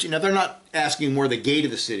you mercy. Now, they're not asking where the gate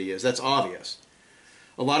of the city is. That's obvious.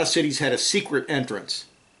 A lot of cities had a secret entrance,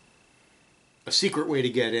 a secret way to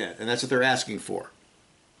get in, and that's what they're asking for.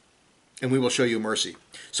 And we will show you mercy.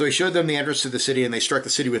 So he showed them the entrance to the city, and they struck the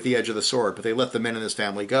city with the edge of the sword, but they let the men and his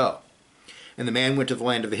family go. And the man went to the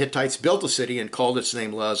land of the Hittites, built a city, and called its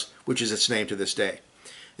name Luz, which is its name to this day.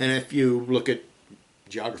 And if you look at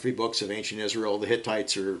geography books of ancient Israel, the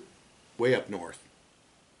Hittites are way up north.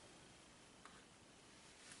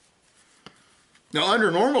 Now,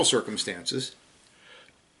 under normal circumstances,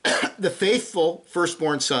 the faithful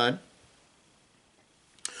firstborn son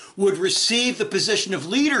would receive the position of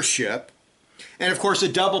leadership and, of course, a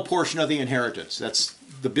double portion of the inheritance. That's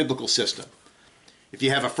the biblical system. If you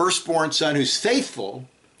have a firstborn son who's faithful,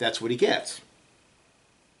 that's what he gets.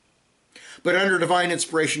 But under divine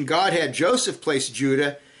inspiration, God had Joseph place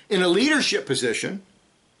Judah in a leadership position,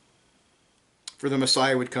 for the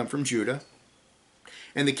Messiah would come from Judah,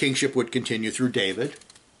 and the kingship would continue through David.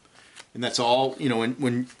 And that's all, you know,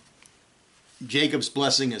 when Jacob's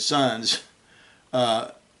blessing his sons,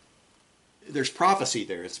 there's prophecy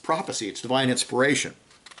there. It's prophecy. It's divine inspiration.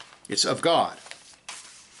 It's of God.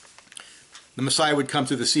 The Messiah would come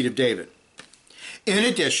through the seed of David. In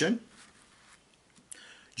addition,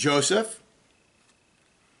 Joseph,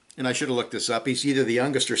 and I should have looked this up, he's either the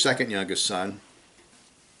youngest or second youngest son,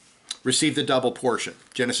 received the double portion,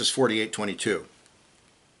 Genesis 48:22.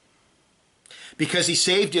 Because he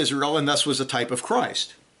saved Israel and thus was a type of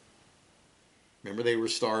Christ. Remember, they were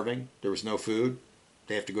starving. There was no food.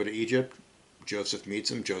 They have to go to Egypt. Joseph meets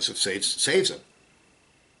them. Joseph saves them.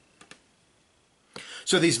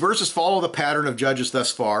 So these verses follow the pattern of Judges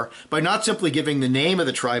thus far by not simply giving the name of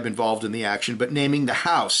the tribe involved in the action, but naming the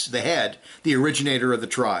house, the head, the originator of the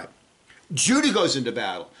tribe. Judah goes into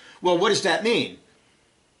battle. Well, what does that mean?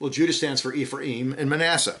 Well, Judah stands for Ephraim and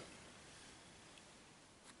Manasseh.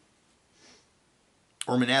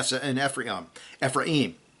 Or Manasseh and Ephraim.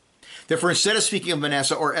 Therefore, instead of speaking of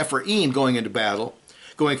Manasseh or Ephraim going into battle,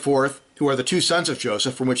 going forth, who are the two sons of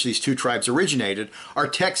Joseph, from which these two tribes originated, our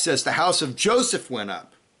text says the house of Joseph went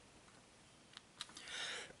up.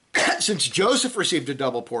 Since Joseph received a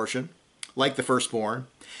double portion, like the firstborn,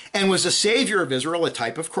 and was a savior of Israel, a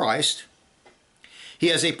type of Christ, he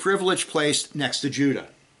has a privileged place next to Judah.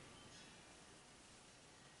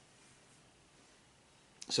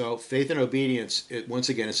 So faith and obedience, once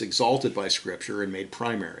again, is exalted by Scripture and made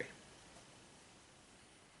primary.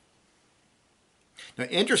 Now,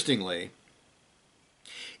 interestingly,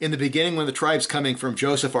 in the beginning, when the tribes coming from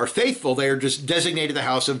Joseph are faithful, they are just designated the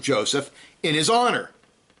house of Joseph in his honor.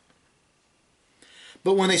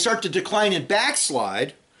 But when they start to decline and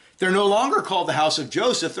backslide, they're no longer called the house of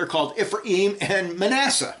Joseph. They're called Ephraim and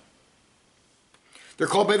Manasseh. They're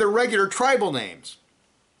called by their regular tribal names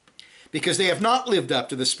because they have not lived up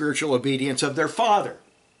to the spiritual obedience of their father.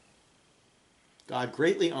 God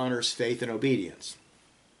greatly honors faith and obedience.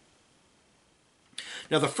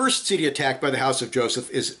 Now, the first city attacked by the house of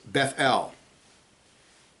Joseph is Bethel,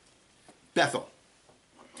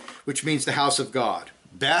 which means the house of God.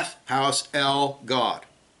 Beth, house, El, God.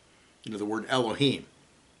 You know, the word Elohim.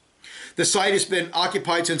 The site has been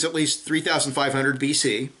occupied since at least 3,500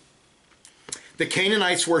 BC. The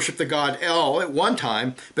Canaanites worshiped the god El at one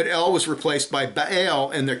time, but El was replaced by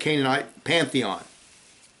Baal in their Canaanite pantheon.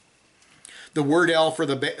 The word El for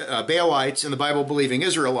the Baalites and the Bible-believing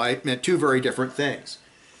Israelite meant two very different things.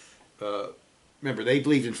 Remember, they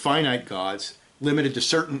believed in finite gods limited to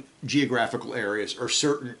certain geographical areas or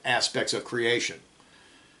certain aspects of creation.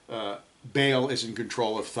 Baal is in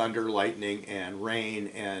control of thunder, lightning, and rain,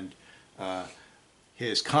 and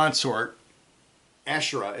his consort,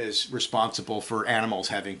 Asherah, is responsible for animals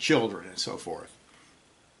having children and so forth.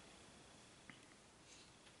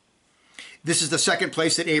 This is the second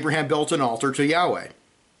place that Abraham built an altar to Yahweh.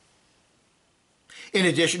 In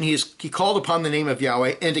addition, he called upon the name of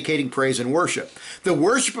Yahweh, indicating praise and worship. The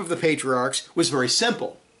worship of the patriarchs was very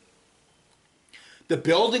simple. The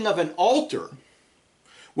building of an altar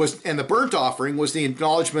and the burnt offering was the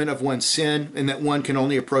acknowledgement of one's sin and that one can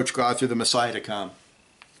only approach God through the Messiah to come,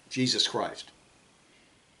 Jesus Christ.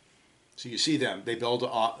 So you see them. They build an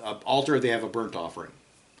altar, they have a burnt offering.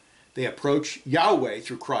 They approach Yahweh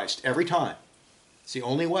through Christ every time. It's the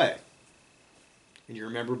only way. And you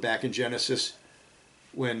remember back in Genesis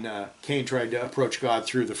when Cain tried to approach God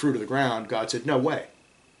through the fruit of the ground, God said, no way.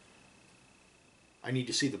 I need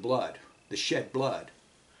to see the blood, the shed blood,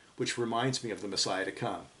 which reminds me of the Messiah to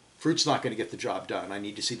come. Fruit's not going to get the job done. I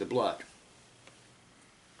need to see the blood.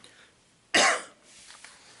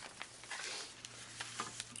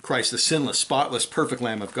 Christ, the sinless, spotless, perfect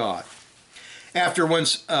Lamb of God. After one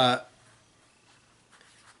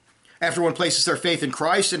places their faith in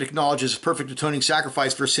Christ and acknowledges his perfect atoning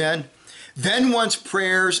sacrifice for sin, then one's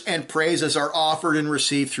prayers and praises are offered and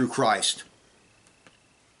received through Christ.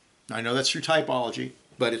 I know that's through typology,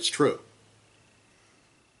 but it's true.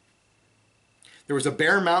 There was a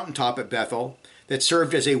bare mountaintop at Bethel that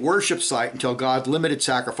served as a worship site until God limited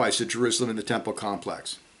sacrifice to Jerusalem in the temple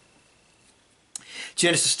complex.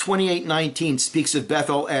 Genesis 28:19 speaks of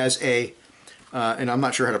Bethel as a, and I'm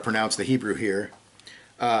not sure how to pronounce the Hebrew here,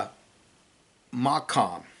 Makam,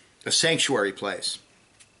 a sanctuary place.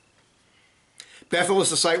 Bethel is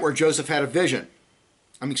the site where Jacob had a vision,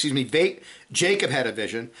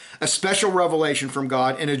 a special revelation from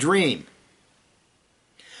God in a dream.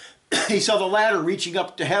 He saw the ladder reaching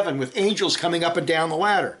up to heaven with angels coming up and down the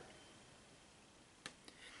ladder.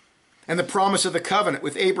 And the promise of the covenant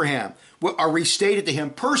with Abraham are restated to him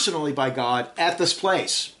personally by God at this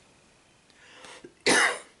place. The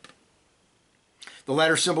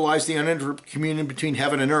ladder symbolized the unending communion between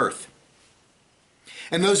heaven and earth.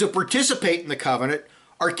 And those who participate in the covenant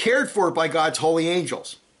are cared for by God's holy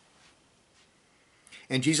angels.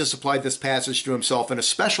 And Jesus applied this passage to himself in a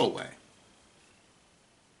special way.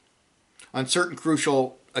 On certain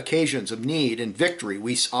crucial occasions of need and victory,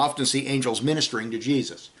 we often see angels ministering to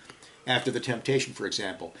Jesus. After the temptation, for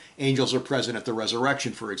example. Angels are present at the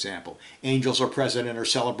resurrection, for example. Angels are present and are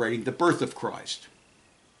celebrating the birth of Christ,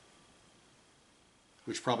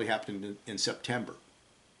 which probably happened in September.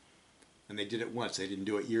 And they did it once. They didn't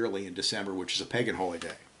do it yearly in December, which is a pagan holy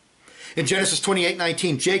day. In Genesis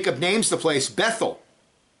 28:19, Jacob names the place Bethel,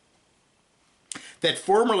 that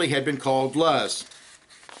formerly had been called Luz.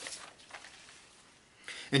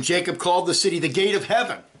 And Jacob called the city the gate of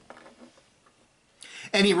heaven.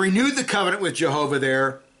 And he renewed the covenant with Jehovah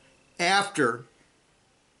there after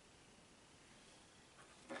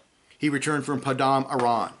he returned from Padam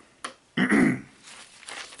Aram.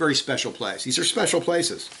 Very special place. These are special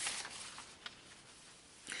places.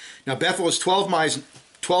 Now Bethel is 12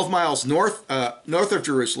 12 miles north of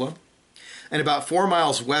Jerusalem, and about 4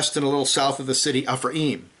 miles west and a little south of the city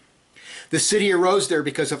Ephraim. The city arose there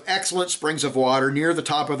because of excellent springs of water near the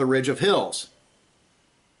top of the ridge of hills.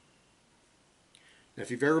 Now, if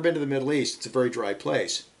you've ever been to the Middle East, it's a very dry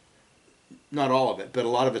place. Not all of it, but a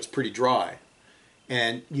lot of it's pretty dry.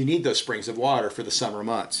 And you need those springs of water for the summer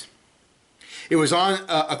months. It was on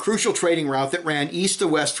a crucial trading route that ran east to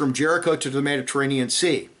west from Jericho to the Mediterranean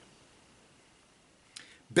Sea.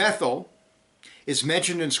 Bethel is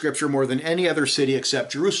mentioned in Scripture more than any other city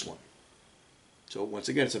except Jerusalem. So once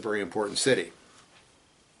again, it's a very important city.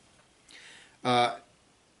 We're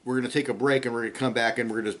going to take a break and we're going to come back and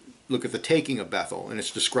we're going to look at the taking of Bethel, and it's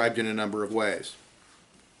described in a number of ways.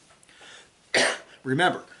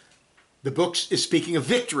 Remember, the book is speaking of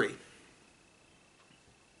victory.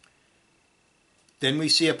 Then we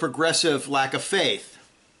see a progressive lack of faith.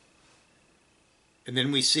 And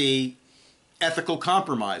then we see ethical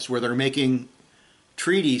compromise, where they're making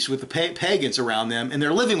treaties with the pagans around them, and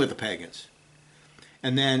they're living with the pagans.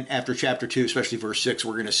 And then after chapter 2, especially verse 6,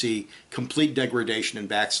 we're going to see complete degradation and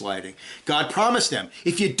backsliding. God promised them,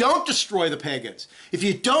 if you don't destroy the pagans, if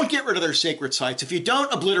you don't get rid of their sacred sites, if you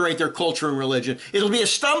don't obliterate their culture and religion, it'll be a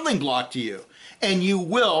stumbling block to you, and you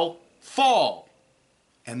will fall.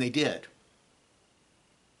 And they did.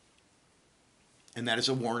 And that is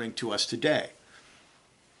a warning to us today.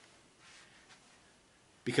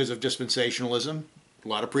 Because of dispensationalism, a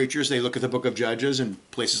lot of preachers, they look at the book of Judges and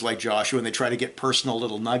places like Joshua, and they try to get personal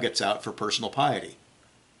little nuggets out for personal piety.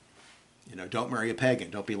 You know, don't marry a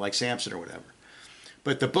pagan. Don't be like Samson or whatever.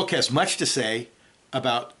 But the book has much to say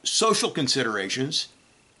about social considerations,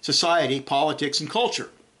 society, politics, and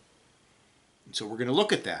culture. And so we're going to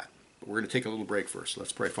look at that. But we're going to take a little break first.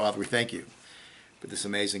 Let's pray. Father, we thank you for this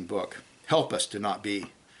amazing book. Help us to not be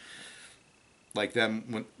like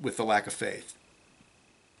them with the lack of faith.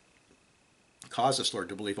 Cause us, Lord,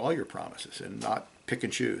 to believe all your promises and not pick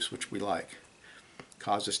and choose which we like.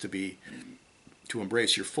 Cause us to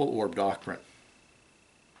embrace your full orb doctrine.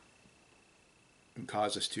 And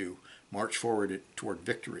cause us to march forward toward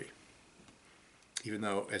victory. Even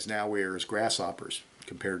though as now we are as grasshoppers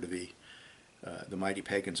compared to the mighty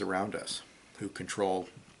pagans around us who control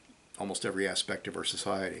almost every aspect of our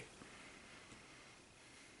society.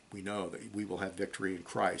 We know that we will have victory in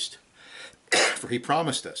Christ. For he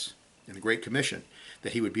promised us in the Great Commission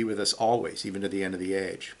that he would be with us always, even to the end of the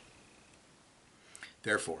age.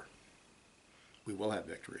 Therefore, we will have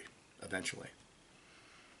victory eventually.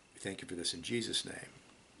 We thank you for this in Jesus' name.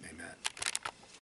 Amen.